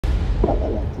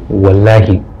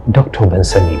Wallahi doctor ban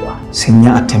sani ba. Sun yi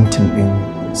attempting din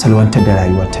salwantar da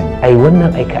rayuwarta ne. Ai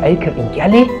wannan aika-aikar in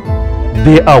kyale?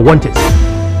 They are wanted.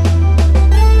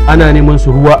 Ana neman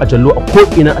su ruwa a jallo a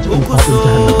ko'ina a cikin faɗin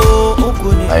jahannama.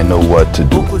 I know what to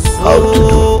do, how to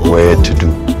do, where to do.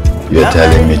 You're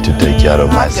telling me to take care of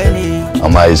myself.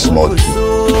 Am I smoky?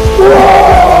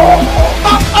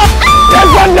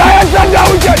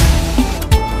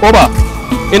 Oba,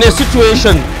 in a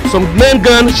situation, some men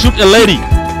gun shoot a lady.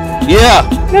 Yeah.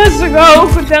 Na shiga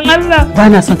uku dan Allah. Ba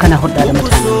na son kana hulɗa da mutanen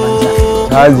banza.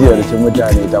 Ta ziyarci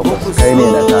mutane takwas, kai ne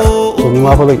na tara. To ni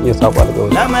ma fa zan iya saba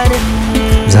alƙawari.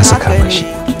 Za su kama shi.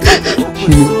 Shi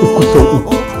ne 3 sau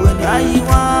 3.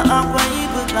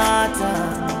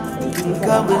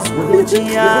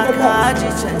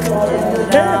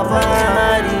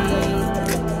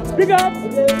 Pick up.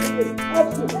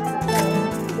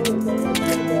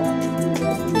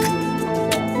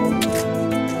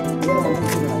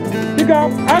 Pick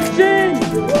up. Action.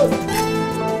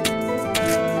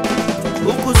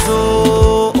 Uku so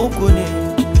uku ne,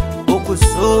 uku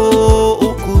so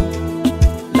uku.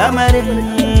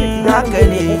 Lamarin haka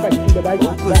ne,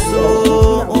 uku so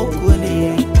uku ne.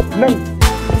 Nan,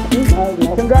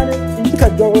 kin gane in kika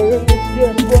jawo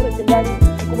yin gona kin gane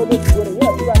kuma zai shigo da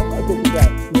yawa ba na ake shiga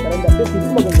karan da sai su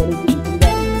kuma ganganin ki kin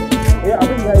gane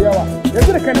abin yayi yawa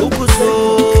yanzu da kan uku so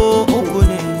uku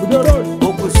ne,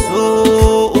 uku so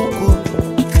uku.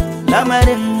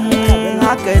 Lamarin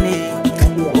haka ne,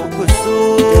 uku so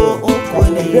uku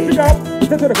ne.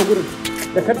 Ita ce daga gurin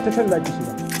da kar ta can zaki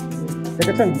shiga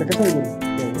daga can gurin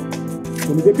to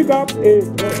mu je pick up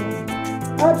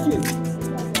action.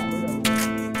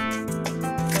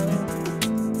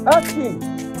 Action!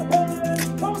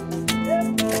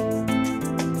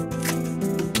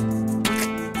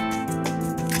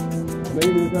 Mai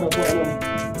ne tara ko ana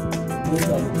mun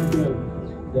samu cikin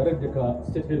direct daga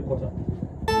state headquarter.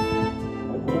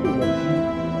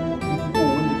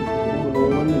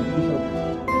 Wannan bishop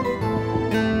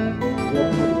ya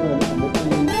kuma tsaya a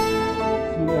matsayin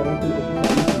senior ranking officer.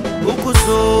 Uku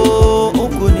so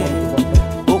uku ne,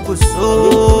 uku so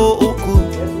uku.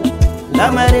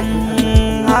 Lamarin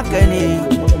haka ne,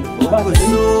 uku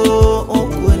so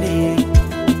uku ne.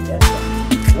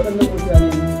 Waɗannan mutane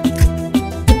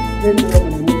ɗin da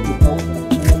wani ne ke kawo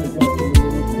wannan jama'a ne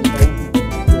domin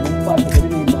ba ta gari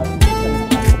ne masu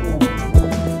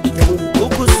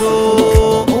uku so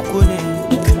uku ne,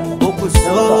 uku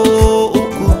so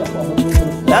uku.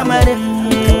 Lamarin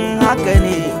haka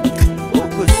ne,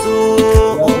 uku so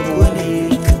uku ne.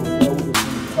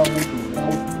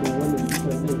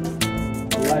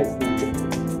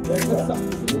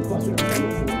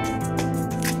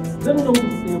 zan nuna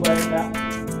muku ɗaya bayan ɗaya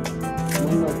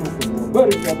wannan kuma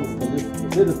bari ta musu kalle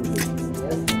sai da su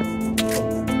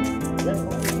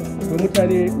akwai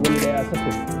mutane wanda ya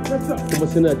saka kuma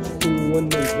suna cikin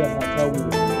wannan jaha tamu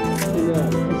suna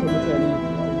kashe mutane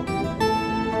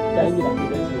ta hanyar da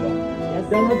bai dace ba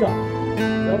don haka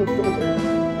za mu fito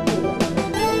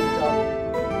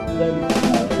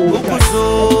uku so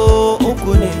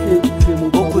uku ne,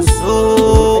 uku so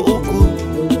uku.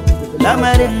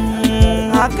 Lamarin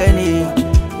haka ne,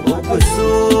 uku so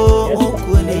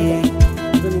uku ne.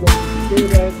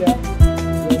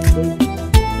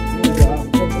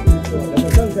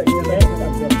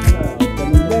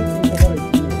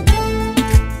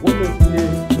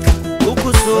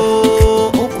 Uku so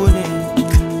uku ne,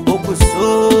 uku so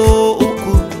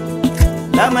uku.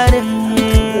 Lamarin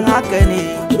haka ne,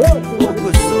 uku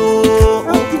so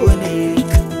uku ne.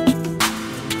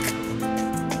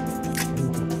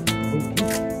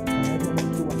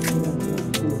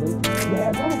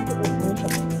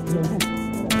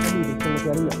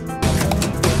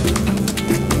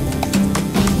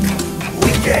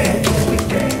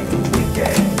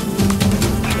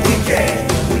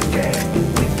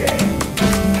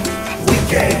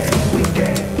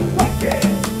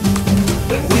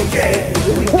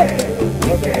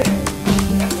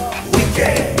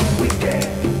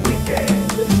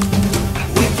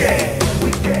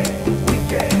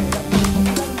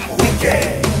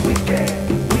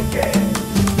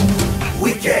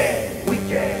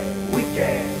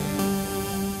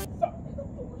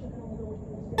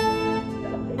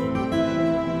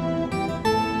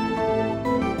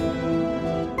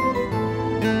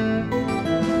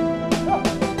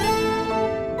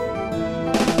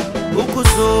 Uku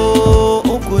so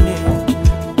uku ne,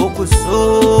 uku so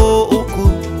uku.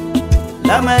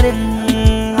 Lamarin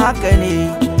haka ne,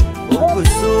 uku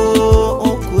so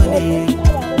uku ne.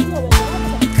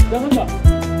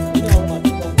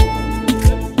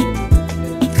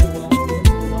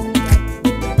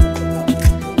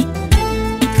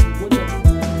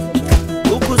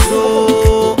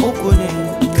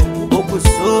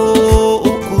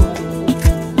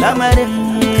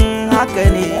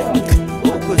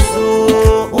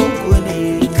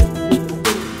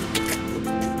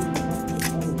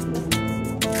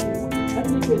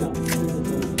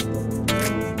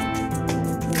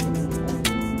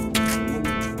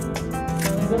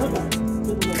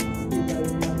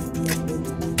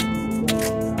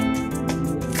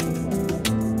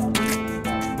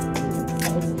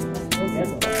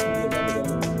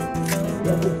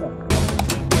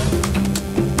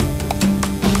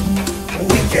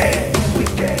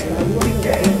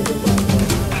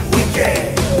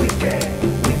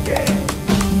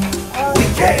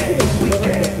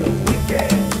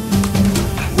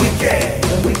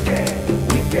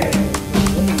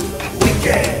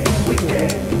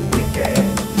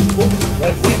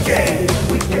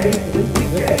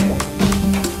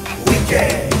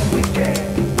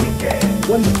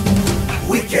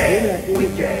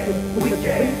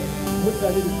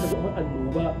 mutane da suka zama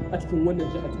annoba a cikin wannan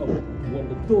jihar tsaro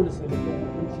wanda dole sai da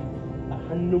hukunci a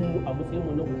hannunmu a matsayin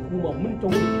mu na hukuma mun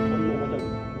tawo wannan wajen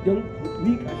don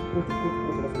mika shi kotu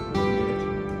kuma sai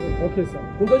okay sir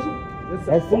kun ga su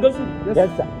yes kun ga su yes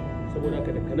sir saboda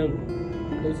haka daga nan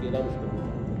kai sai za mu shiga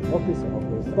okay sir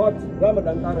but za mu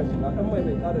dan ƙara shi dan mai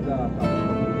ƙara da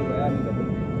bayani da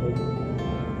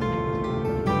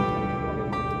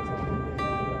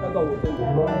daga hoton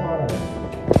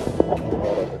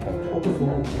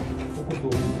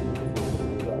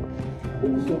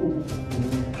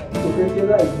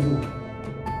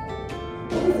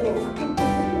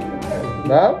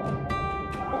Na?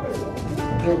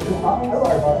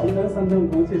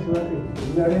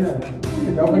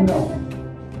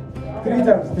 Three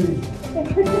times three.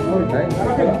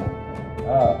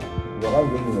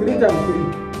 Three times three.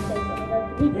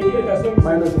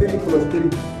 Minus 3 plus 3.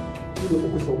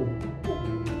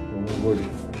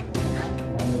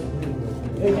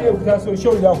 Yake fita so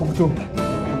shau ya ku fito.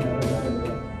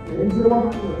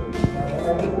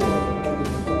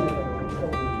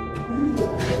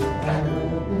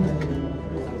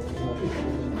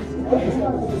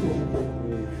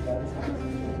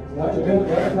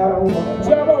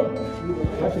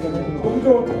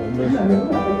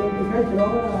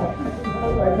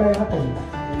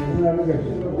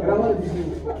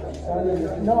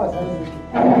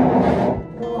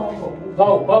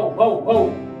 Pau.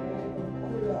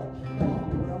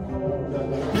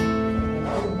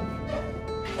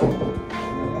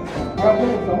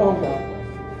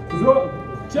 Zo,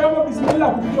 cema bismillah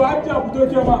ku fito, hajja ku fito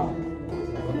cema.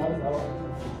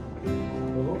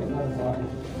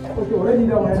 Okay, already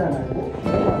da mai nan.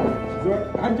 Zo,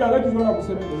 hajja laki zo na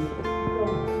kusa da ni.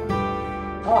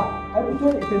 Ai fito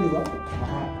da ita ne ba.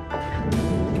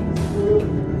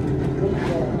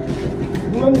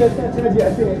 Duk wanda ya sa caji a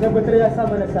ce ya tabbatar ya sa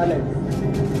mana silence.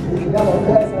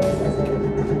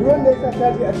 Duk wanda ya sa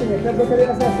caji a ce ya tabbatar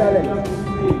ya sa silence.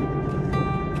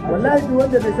 Wallahi duk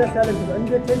wanda bai sa silence ba in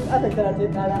dai kai aka kira ta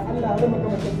kara Allah har maka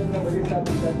mutum din nan ba zai sa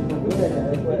ta caji ba dole ya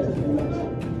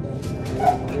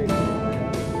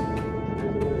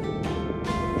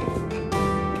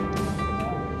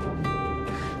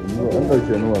an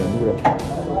ɗauke ni wani nura.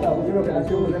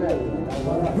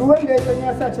 Duk wanda ya san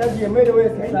ya sa caji ya mai da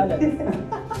wayar sa silence.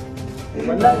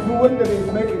 Wallahi duk wanda bai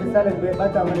mai da silence bai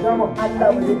bata mana zamu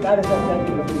Allah ba zai ƙara sa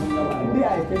caji ba. Indai a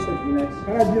station dina ce.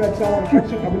 Kana jira cewa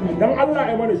action abin ne dan Allah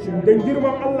ya mana shi dan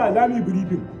girman Allah za mu yi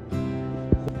briefing.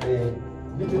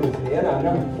 Bitrus yana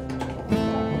nan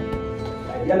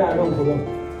gurin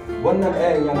wannan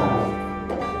ɗayan yana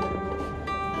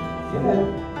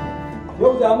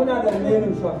yau da muna da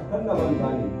remaining shot kan da manta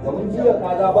ne da mun jiya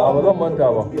kaza ba zan manta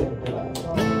ba.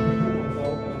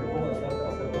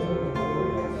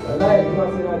 wallahi kuma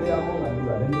sai na ga mun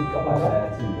allura dan ni kafa ya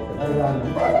ci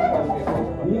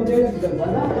ni dai da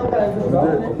wannan kafa yanzu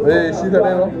Shi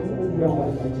kaɗai ba?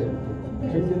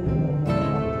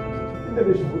 Inda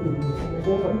bai shigo din.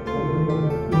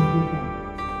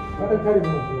 Kada kare mu.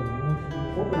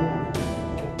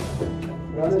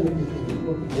 Ranar da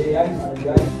ke ya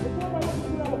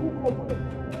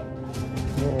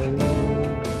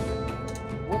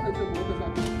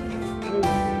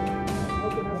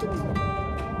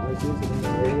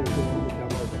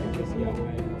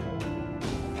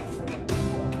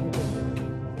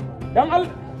dan al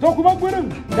to kuma gurin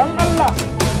dan Allah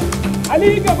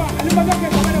Ali gaba Ali maza kai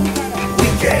gaba da mutane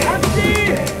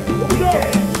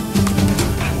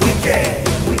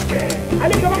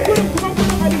Ali gaba gurin kuma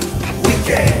Ali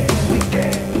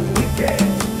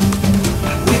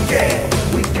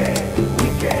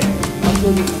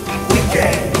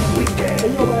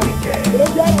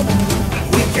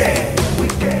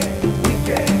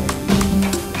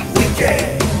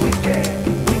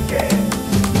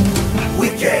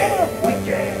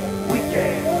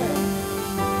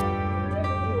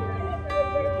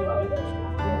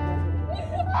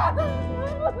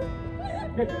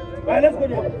let's go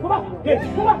there. Come on.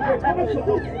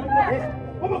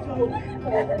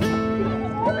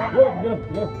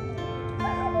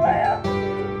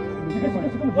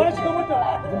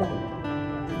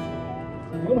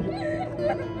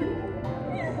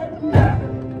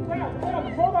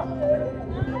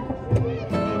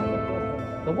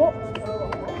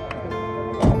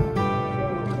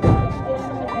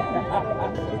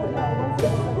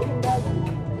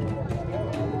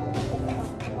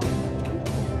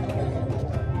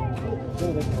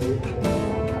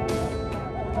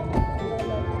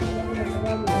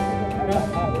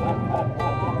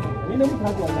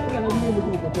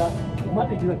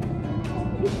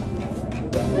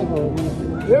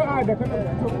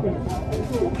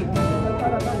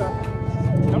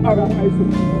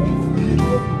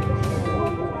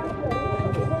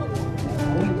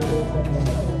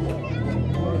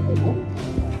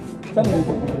 Come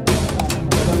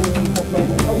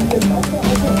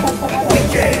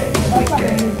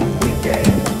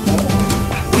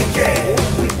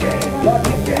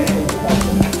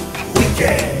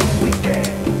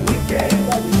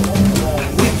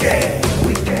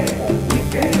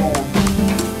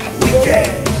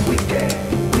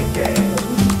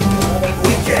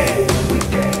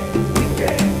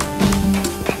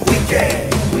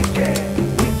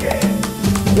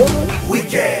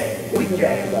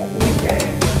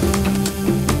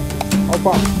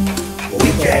on.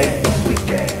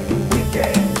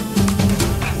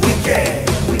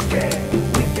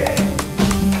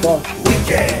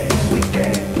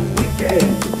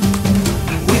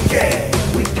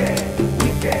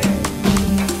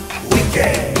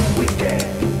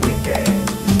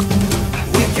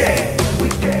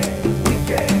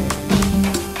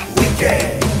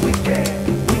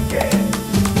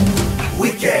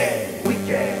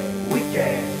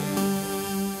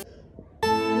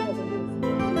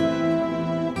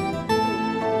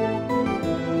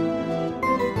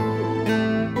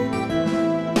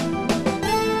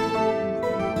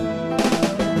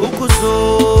 Uku so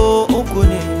uku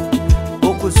ne,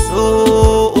 uku so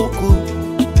uku,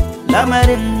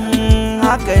 lamarin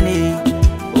haka ne,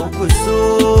 uku so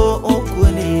uku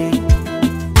ne.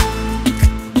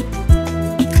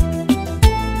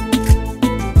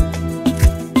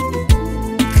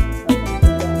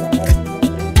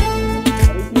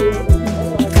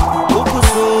 Uku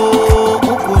so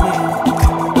uku ne,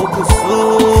 uku so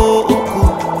uku,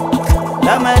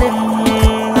 lamarin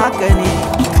haka ne.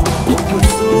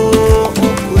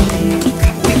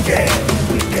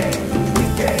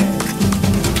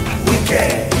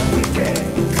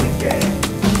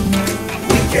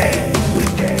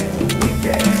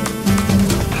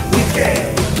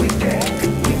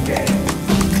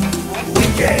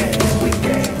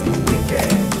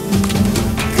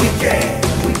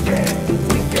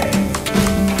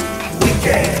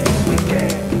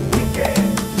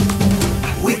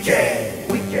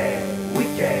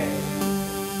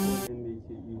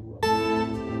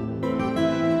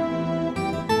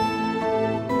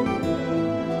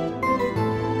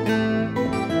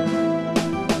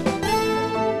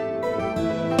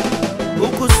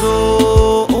 Uku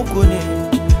so uku ne,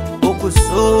 uku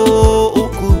so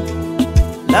uku,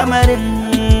 lamarin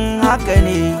haka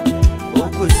ne,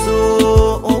 uku so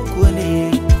uku ne.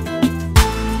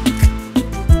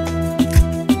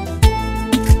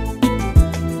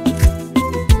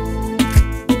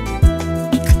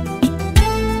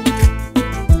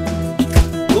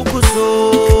 Uku so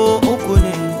uku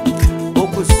ne,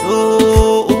 uku so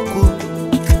uku,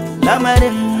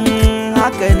 lamarin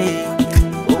haka ne. Uku so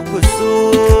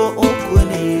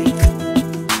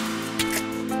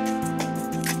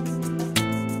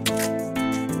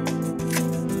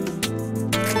uku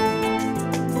ne.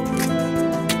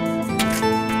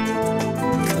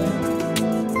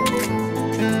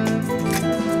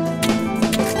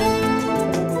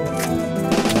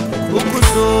 Uku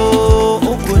so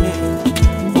uku ne,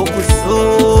 uku so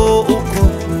uku,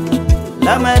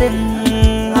 lamarin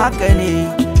haka ne.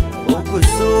 Uku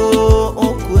so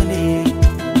uku ne.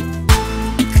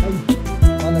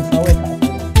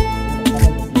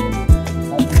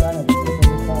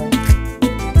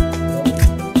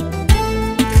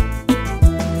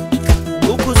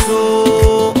 Uku so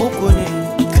uku ne,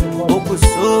 uku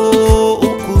so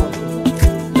uku,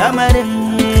 lamarin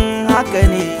haka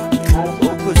ne.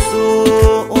 Uku so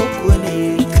uku ne.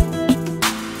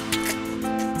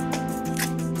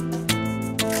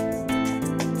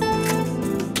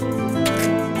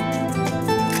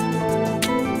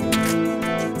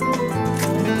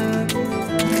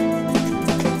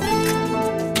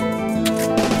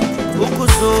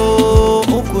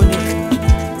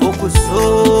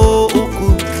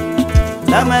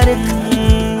 lamarin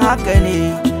haka ne,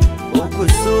 uku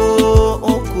so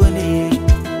uku ne.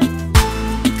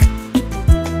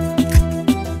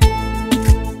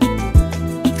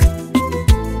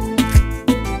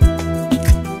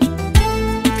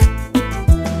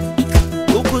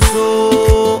 Uku so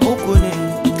uku ne,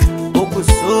 uku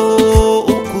so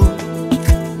uku,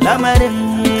 lamarin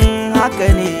haka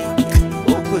ne,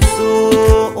 uku so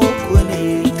uku ne.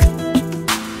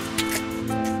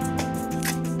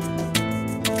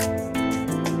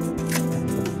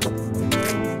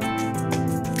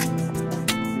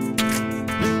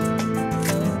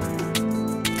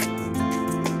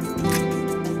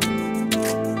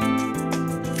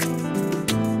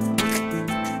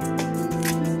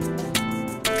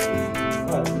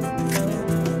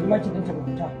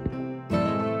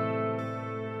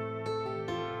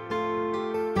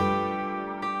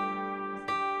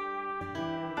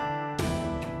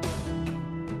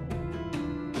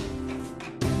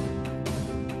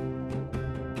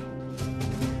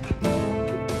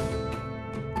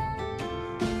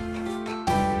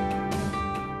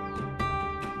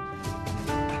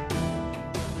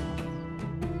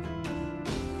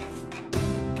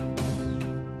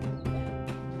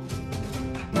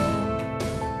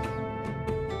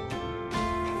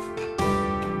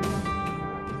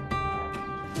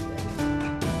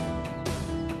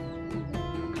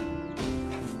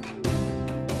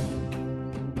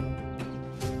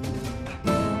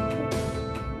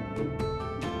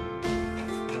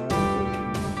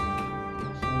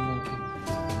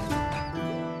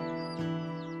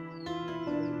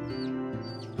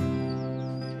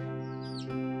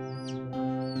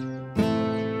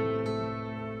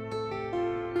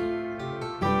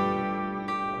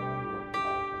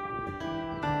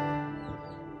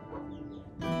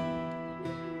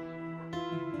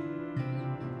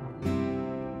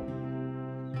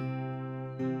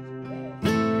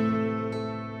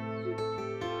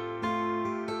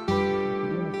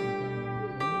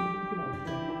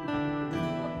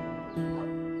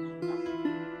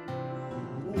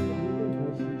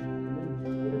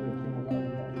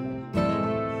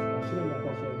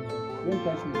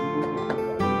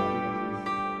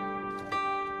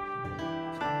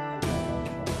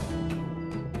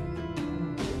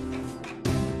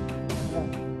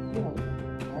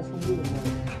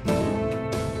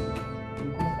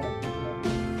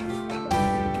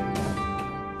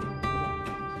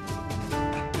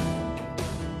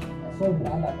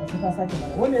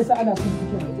 Wanda yasa ana son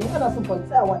cikin mutum ana son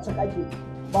tsayawa can ake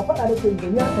ba faɗa da kai da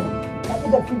ya kan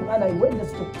ka'idar fim ana yi wanda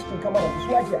suke cikin kamara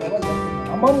su ake a wannan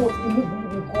amma motsi mu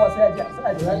kowa sai ya ji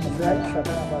sai da zaki da zaki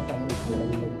saka ba ta mu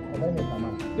kamar ne kama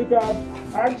duka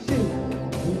action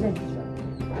ni zan fita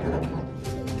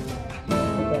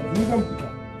ni zan fita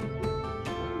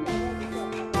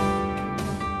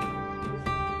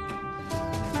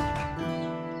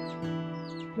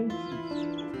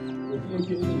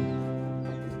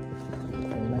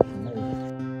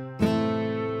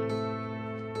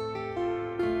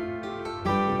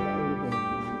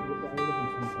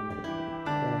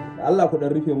Allah ku dan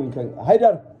rufe min kan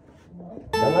Haidar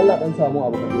dan Allah dan samu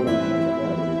abu ka dora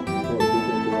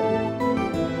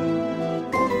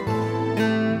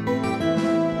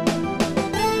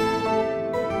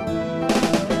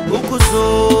uku so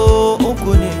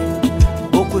uku ne,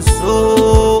 uku so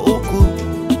uku,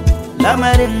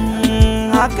 lamarin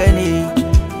haka ne,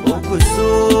 uku so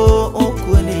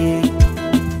uku ne.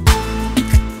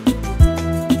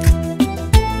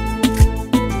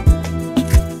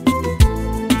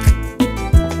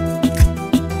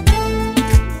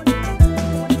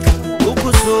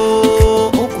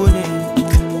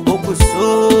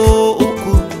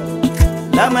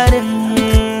 Lamarin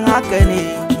haka ne,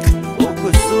 uku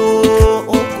so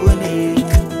uku ne.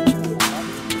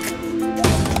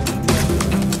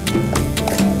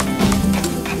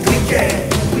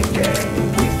 Weekend.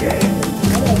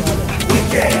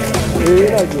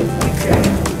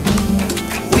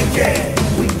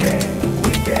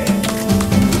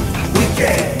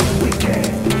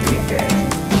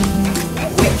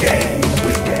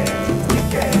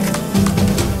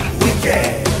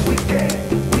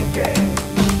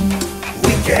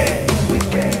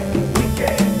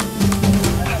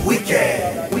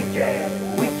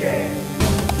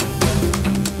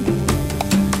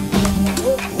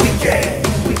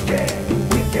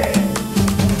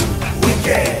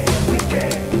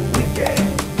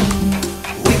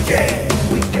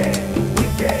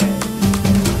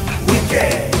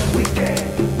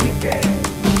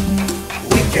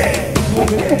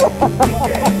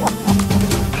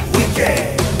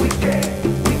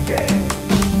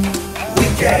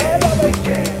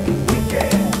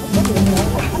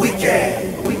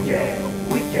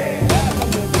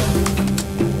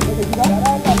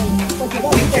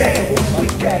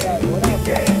 da